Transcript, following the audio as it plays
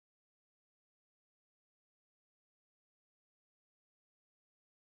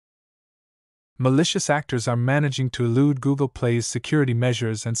Malicious actors are managing to elude Google Play's security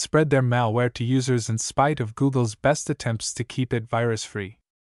measures and spread their malware to users in spite of Google's best attempts to keep it virus-free.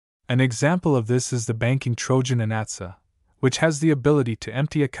 An example of this is the banking Trojan Anatsa, which has the ability to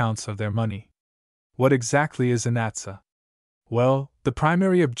empty accounts of their money. What exactly is Anatsa? Well, the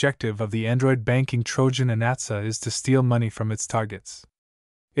primary objective of the Android banking Trojan Anatsa is to steal money from its targets.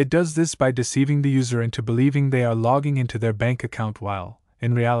 It does this by deceiving the user into believing they are logging into their bank account while,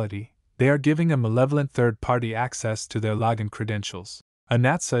 in reality, they are giving a malevolent third party access to their login credentials.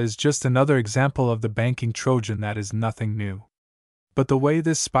 Anatsa is just another example of the banking Trojan that is nothing new. But the way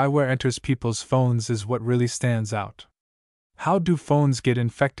this spyware enters people's phones is what really stands out. How do phones get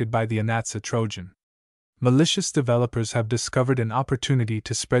infected by the Anatsa Trojan? Malicious developers have discovered an opportunity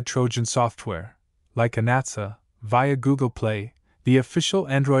to spread Trojan software, like Anatsa, via Google Play, the official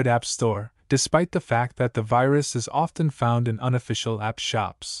Android App Store, despite the fact that the virus is often found in unofficial app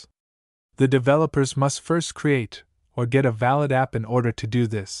shops. The developers must first create or get a valid app in order to do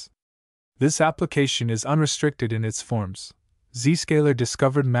this. This application is unrestricted in its forms. Zscaler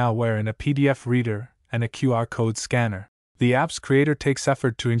discovered malware in a PDF reader and a QR code scanner. The app's creator takes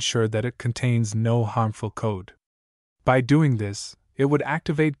effort to ensure that it contains no harmful code. By doing this, it would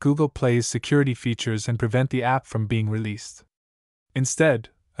activate Google Play's security features and prevent the app from being released. Instead,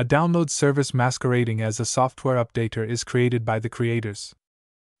 a download service masquerading as a software updater is created by the creators.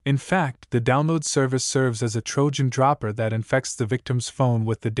 In fact, the download service serves as a Trojan dropper that infects the victim's phone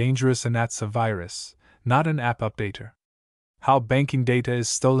with the dangerous Anatsa virus, not an app updater. How banking data is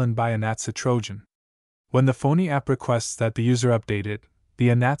stolen by Anatsa Trojan. When the phony app requests that the user update it, the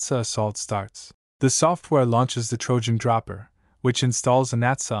Anatsa assault starts. The software launches the Trojan dropper, which installs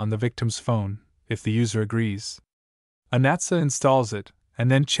Anatsa on the victim's phone, if the user agrees. Anatsa installs it,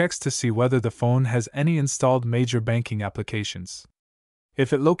 and then checks to see whether the phone has any installed major banking applications.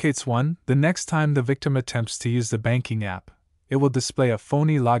 If it locates one, the next time the victim attempts to use the banking app, it will display a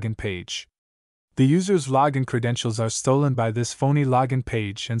phony login page. The user's login credentials are stolen by this phony login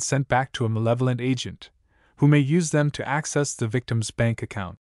page and sent back to a malevolent agent, who may use them to access the victim's bank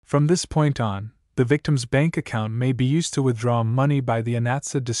account. From this point on, the victim's bank account may be used to withdraw money by the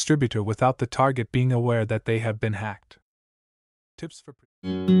Anatsa distributor without the target being aware that they have been hacked. Tips for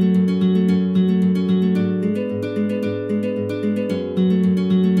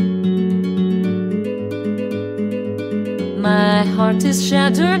My heart is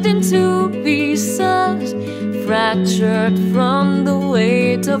shattered into pieces, fractured from the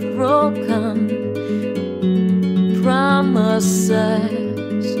weight of broken promises.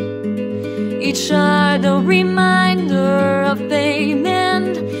 Each shard a reminder of pain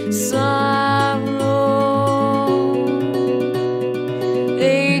and sorrow,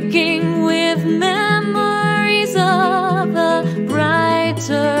 aching with memories of a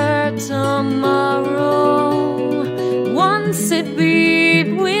brighter tomorrow. Once it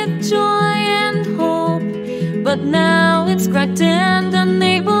beat with joy and hope, but now it's cracked and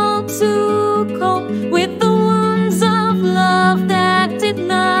unable to cope with the wounds of love that did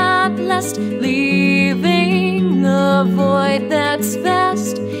not last, leaving a void that's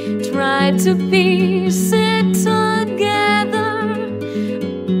vast. Tried to piece it together,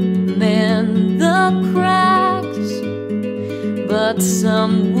 mend the cracks, but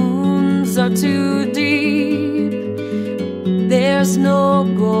some wounds are too deep. There's no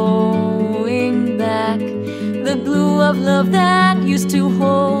going back. The glue of love that used to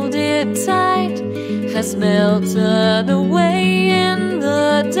hold it tight has melted away in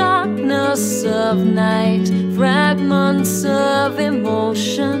the darkness of night. Fragments of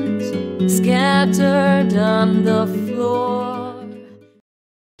emotions scattered on the floor.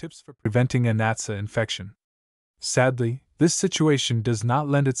 Tips for preventing Anatsa infection. Sadly, this situation does not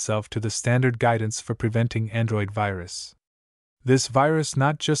lend itself to the standard guidance for preventing Android virus. This virus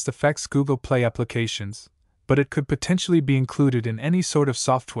not just affects Google Play applications, but it could potentially be included in any sort of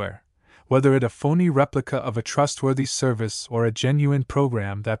software, whether it a phony replica of a trustworthy service or a genuine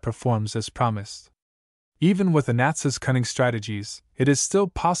program that performs as promised. Even with Anatsa's cunning strategies, it is still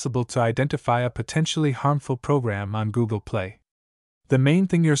possible to identify a potentially harmful program on Google Play. The main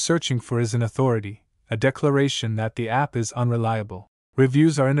thing you're searching for is an authority, a declaration that the app is unreliable.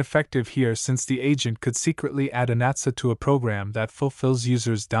 Reviews are ineffective here since the agent could secretly add Anatsa to a program that fulfills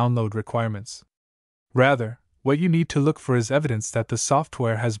users' download requirements. Rather, what you need to look for is evidence that the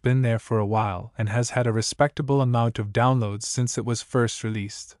software has been there for a while and has had a respectable amount of downloads since it was first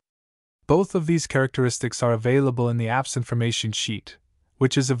released. Both of these characteristics are available in the app's information sheet,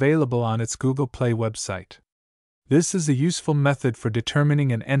 which is available on its Google Play website. This is a useful method for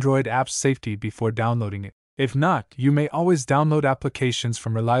determining an Android app's safety before downloading it. If not, you may always download applications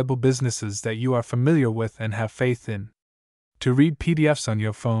from reliable businesses that you are familiar with and have faith in. To read PDFs on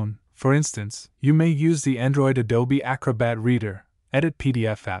your phone, for instance, you may use the Android Adobe Acrobat Reader, Edit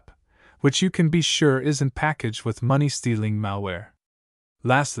PDF app, which you can be sure isn't packaged with money-stealing malware.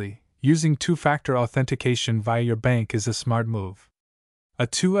 Lastly, using two-factor authentication via your bank is a smart move. A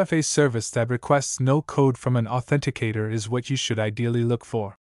 2FA service that requests no code from an authenticator is what you should ideally look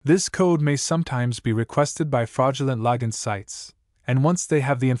for. This code may sometimes be requested by fraudulent login sites, and once they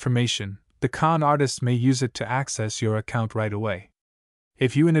have the information, the con artist may use it to access your account right away.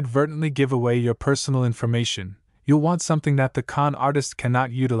 If you inadvertently give away your personal information, you'll want something that the con artist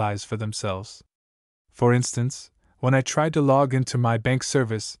cannot utilize for themselves. For instance, when I tried to log into my bank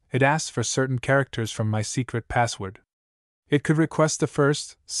service, it asked for certain characters from my secret password. It could request the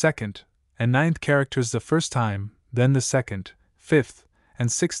first, second, and ninth characters the first time, then the second, fifth,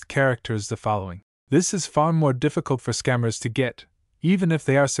 and sixth characters the following. This is far more difficult for scammers to get. Even if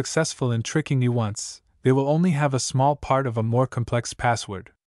they are successful in tricking you once, they will only have a small part of a more complex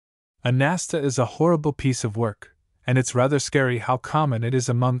password. Anatsa is a horrible piece of work, and it's rather scary how common it is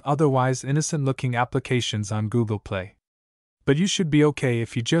among otherwise innocent-looking applications on Google Play. But you should be okay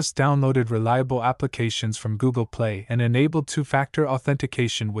if you just downloaded reliable applications from Google Play and enabled two-factor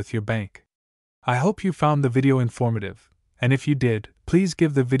authentication with your bank. I hope you found the video informative, and if you did, please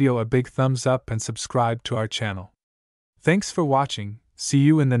give the video a big thumbs up and subscribe to our channel. Thanks for watching, see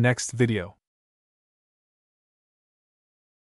you in the next video.